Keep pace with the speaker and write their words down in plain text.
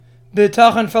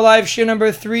B'tachon for Life, Shir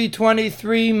number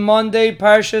 323, Monday,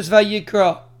 Parshas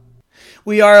Vayikra.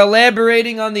 We are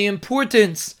elaborating on the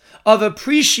importance of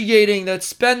appreciating that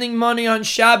spending money on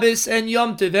Shabbos and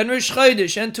Yom Tov and Rosh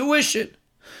Chodesh and tuition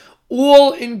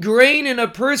all ingrain in a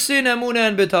person emunah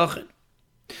and b'tachon.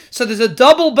 So there's a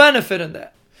double benefit in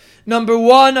that. Number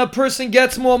one, a person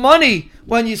gets more money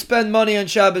when you spend money on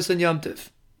Shabbos and Yom Tov.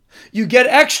 You get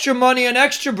extra money and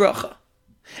extra bracha.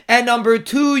 And number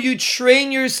two, you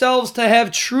train yourselves to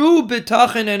have true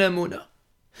bitachon and emunah,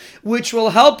 which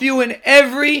will help you in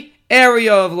every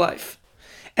area of life.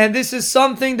 And this is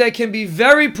something that can be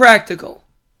very practical.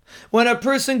 When a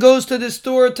person goes to the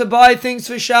store to buy things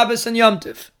for Shabbos and Yom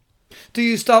Tov, do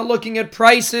you start looking at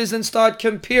prices and start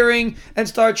comparing and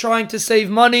start trying to save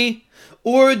money?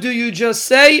 Or do you just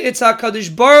say, it's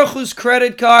HaKadosh Baruch Hu's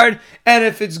credit card, and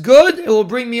if it's good, it will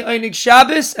bring me Einik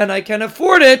Shabbos, and I can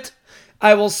afford it,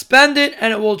 I will spend it,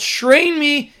 and it will train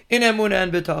me in emunah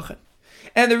and bitachon.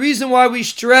 And the reason why we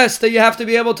stress that you have to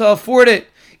be able to afford it,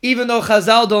 even though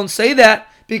Chazal don't say that,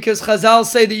 because Chazal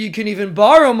say that you can even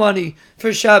borrow money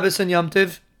for Shabbos and Yom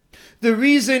Tov, the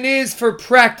reason is for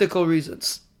practical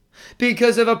reasons.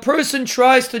 Because if a person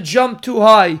tries to jump too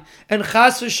high, and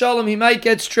chas v'shalom, he might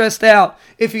get stressed out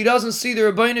if he doesn't see the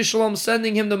Rabbeinu Shalom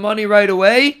sending him the money right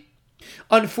away,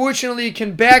 unfortunately it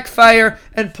can backfire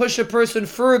and push a person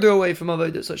further away from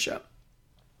Avodas Hashem.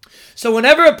 So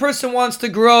whenever a person wants to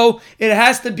grow, it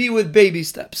has to be with baby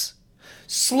steps.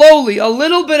 Slowly, a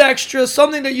little bit extra,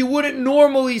 something that you wouldn't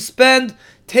normally spend,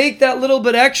 take that little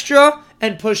bit extra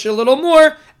and push a little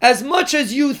more, as much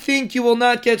as you think you will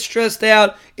not get stressed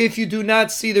out if you do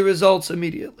not see the results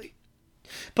immediately.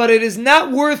 But it is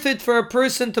not worth it for a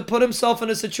person to put himself in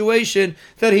a situation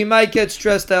that he might get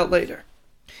stressed out later.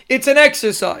 It's an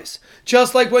exercise.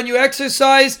 Just like when you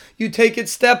exercise, you take it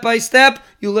step by step,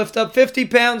 you lift up 50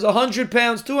 pounds, 100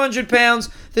 pounds, 200 pounds,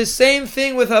 the same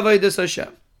thing with Avodas Hashem.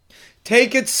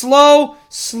 Take it slow.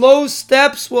 Slow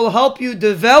steps will help you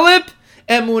develop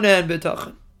emunah and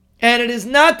bitachon. And it is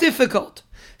not difficult.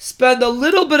 Spend a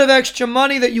little bit of extra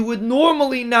money that you would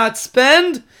normally not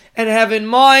spend, and have in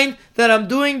mind that I'm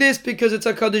doing this because it's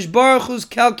HaKadosh Baruch Hu's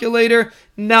calculator,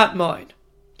 not mine.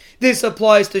 This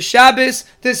applies to Shabbos,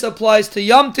 this applies to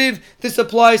Yom Tov, this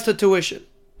applies to tuition.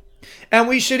 And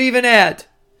we should even add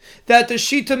that the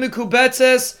Shita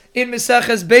Mekubetzes in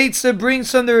Meseches Beitza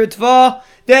brings from the Ritva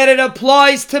that it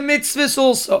applies to mitzvahs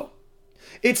also.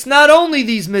 It's not only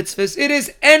these mitzvahs, it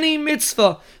is any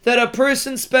mitzvah that a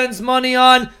person spends money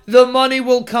on, the money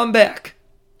will come back.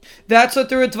 That's what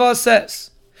the Ritva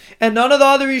says. And none of the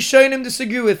other Rishonim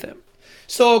disagree with him.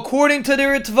 So according to the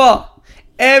Ritva,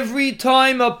 every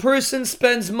time a person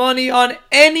spends money on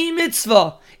any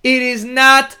mitzvah, it is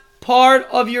not part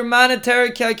of your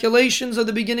monetary calculations at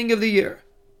the beginning of the year.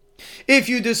 If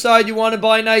you decide you want to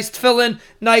buy nice tefillin,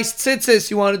 nice tzitzis,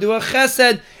 you want to do a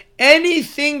chesed,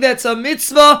 anything that's a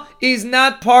mitzvah is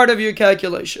not part of your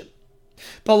calculation.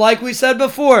 But like we said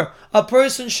before, a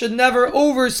person should never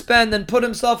overspend and put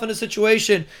himself in a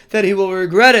situation that he will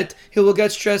regret it. He will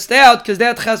get stressed out because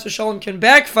that chas v'shalom can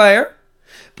backfire.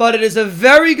 But it is a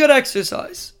very good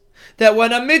exercise that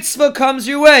when a mitzvah comes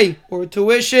your way, or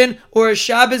tuition, or a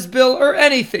Shabbos bill, or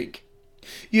anything,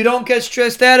 you don't get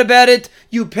stressed out about it.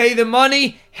 You pay the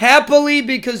money happily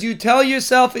because you tell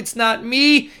yourself it's not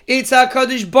me, it's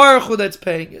HaKadosh Baruch Hu that's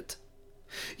paying it.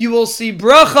 You will see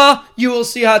bracha, you will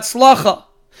see hatzlacha.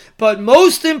 But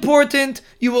most important,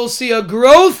 you will see a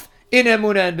growth in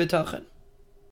emunah and bitachon.